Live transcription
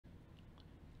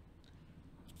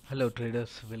Hello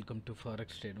traders, welcome to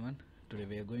Forex Trade 1. Today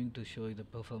we are going to show you the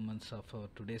performance of our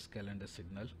today's calendar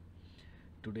signal.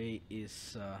 Today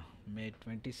is May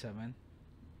 27.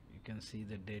 You can see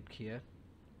the date here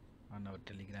on our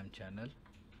Telegram channel.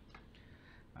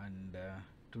 And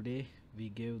today we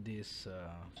gave these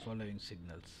following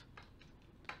signals.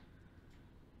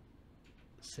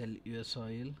 Sell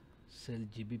USOIL, sell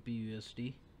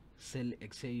GBPUSD, sell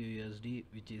XAUUSD,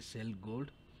 which is sell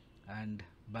gold, and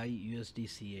buy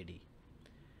USDCAD.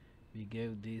 We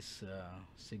gave these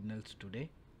signals today,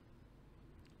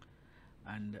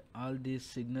 and all these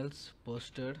signals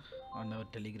posted on our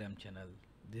Telegram channel.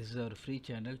 This is our free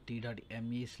channel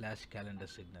t.me/calendar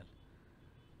signal.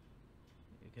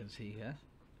 You can see here,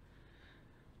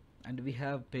 and we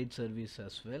have paid service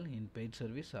as well. In paid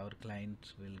service, our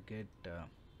clients will get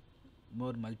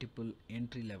more multiple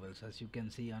entry levels. As you can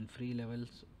see, on free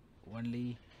levels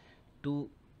only 2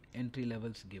 entry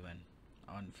levels given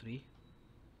on free,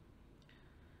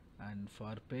 and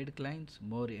for paid clients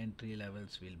more entry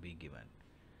levels will be given,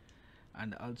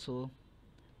 and also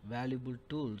valuable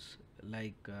tools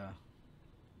like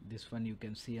this one you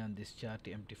can see on this chart,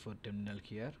 MT4 terminal.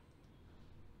 Here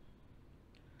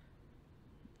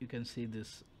you can see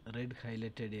this red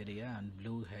highlighted area and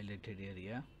blue highlighted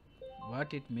area.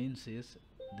 What it means is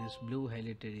this blue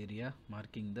highlighted area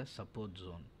marking the support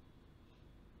zone,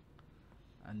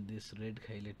 and this red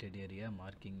highlighted area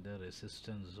marking the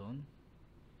resistance zone.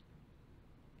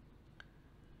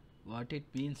 What it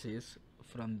means is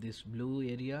from this blue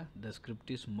area the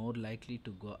script is more likely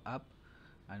to go up,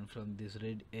 and from this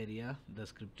red area the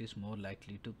script is more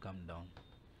likely to come down.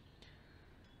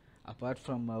 Apart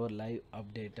from our live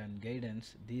update and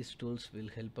guidance, these tools will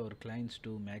help our clients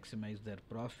to maximize their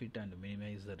profit and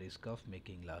minimize the risk of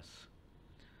making loss.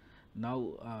 Now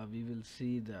we will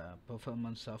see the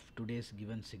performance of today's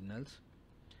given signals,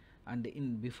 and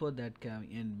in before that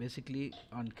basically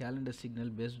on calendar signal,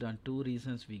 based on two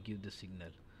reasons we give the signal.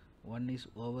 One is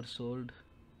oversold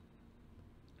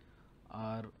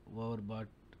or overbought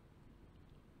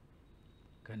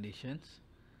conditions,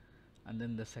 and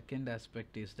then the second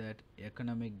aspect is that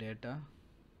economic data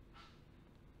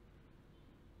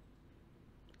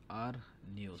or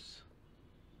news.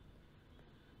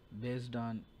 Based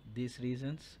on these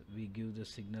reasons we give the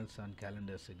signals on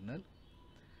calendar signal,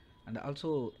 and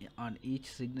also on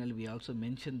each signal we also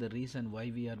mention the reason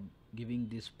why we are giving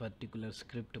this particular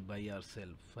script by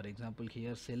ourselves. For example,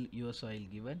 here sell USOIL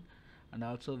given, and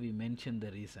also we mention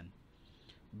the reason.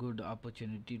 Good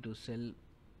opportunity to sell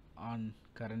on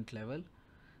current level.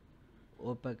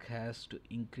 OPEC has to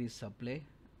increase supply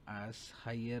as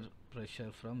higher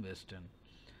pressure from Western.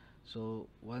 So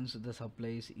once the supply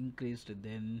is increased,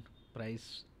 then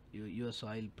price US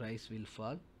oil price will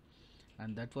fall,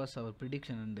 and that was our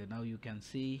prediction. And now you can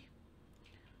see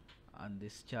on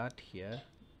this chart here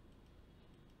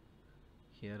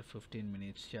 15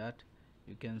 minutes chart,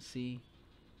 you can see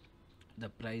the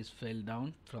price fell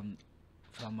down from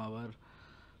our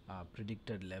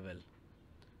predicted level.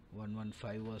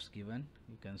 115 was given,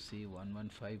 you can see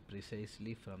 115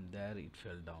 precisely. From there it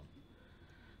fell down,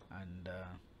 and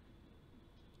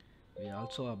we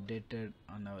also updated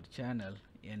on our channel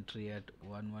entry at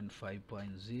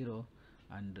 115.0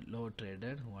 and low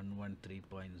traded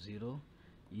 113.0.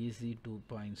 easy 2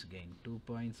 points gain. 2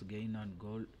 points gain on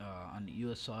gold on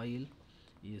US oil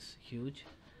is huge.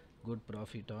 Good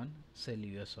profit on sell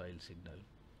US oil signal.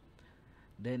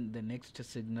 Then the next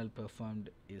signal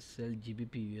performed is sell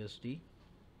GBPUSD.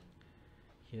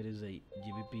 Here is a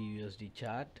GBPUSD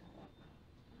chart.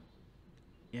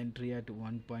 Entry at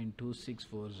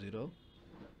 1.2640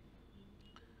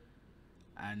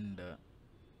 and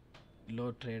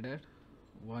low traded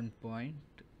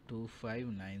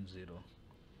 1.2590.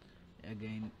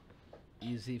 Again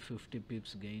easy 50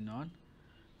 pips gain on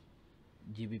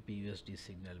GBPUSD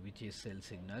signal, which is sell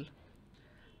signal.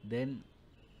 Then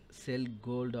sell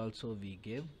gold also we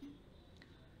gave.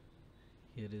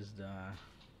 Here is the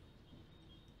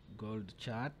gold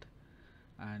chart,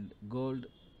 and gold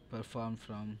performed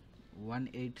from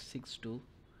 1862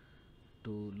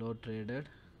 to low traded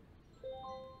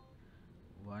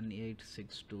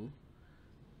 1862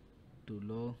 to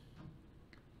low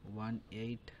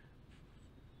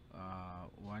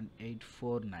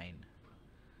 1849.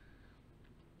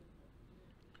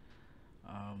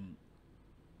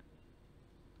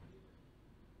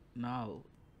 Now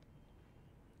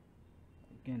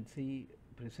you can see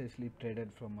precisely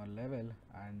traded from a level,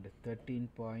 and 13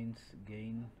 points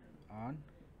gain on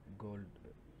gold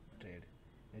trade.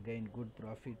 Again good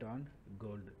profit on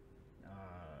gold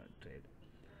trade.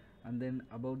 And then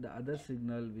about the other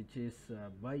signal, which is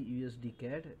buy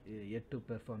USDCAD, yet to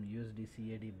perform.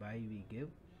 USDCAD buy we give,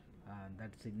 and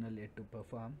that signal yet to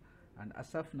perform. And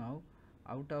as of now,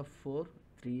 out of 4,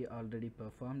 3 already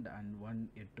performed and 1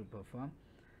 yet to perform.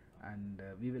 And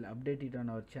we will update it on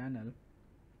our channel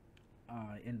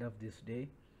end of this day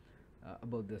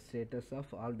about the status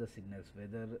of all the signals,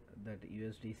 whether that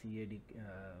USDCAD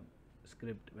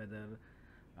script, whether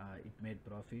it made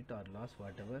profit or loss,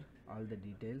 whatever, all the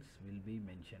details will be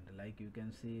mentioned. Like you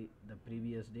can see the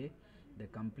previous day, the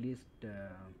complete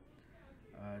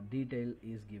detail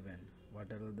is given,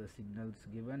 what are the signals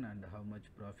given and how much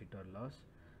profit or loss,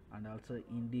 and also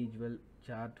individual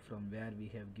chart from where we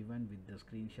have given with the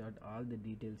screenshot, all the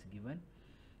details given.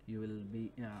 You will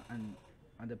be and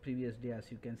on the previous day,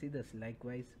 as you can see, this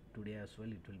likewise today as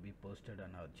well it will be posted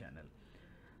on our channel.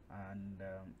 And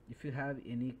if you have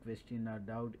any question or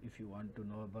doubt, if you want to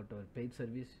know about our paid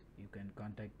service, you can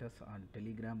contact us on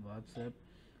Telegram, WhatsApp,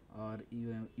 or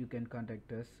you can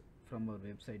contact us from our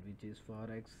website, which is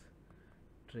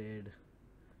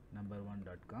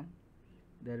forextrade1.com.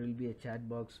 There will be a chat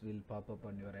box will pop up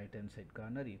on your right hand side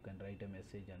corner. You can write a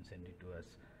message and send it to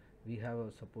us. We have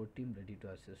our support team ready to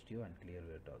assist you and clear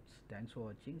your doubts. Thanks for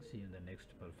watching. See you in the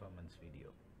next performance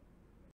video.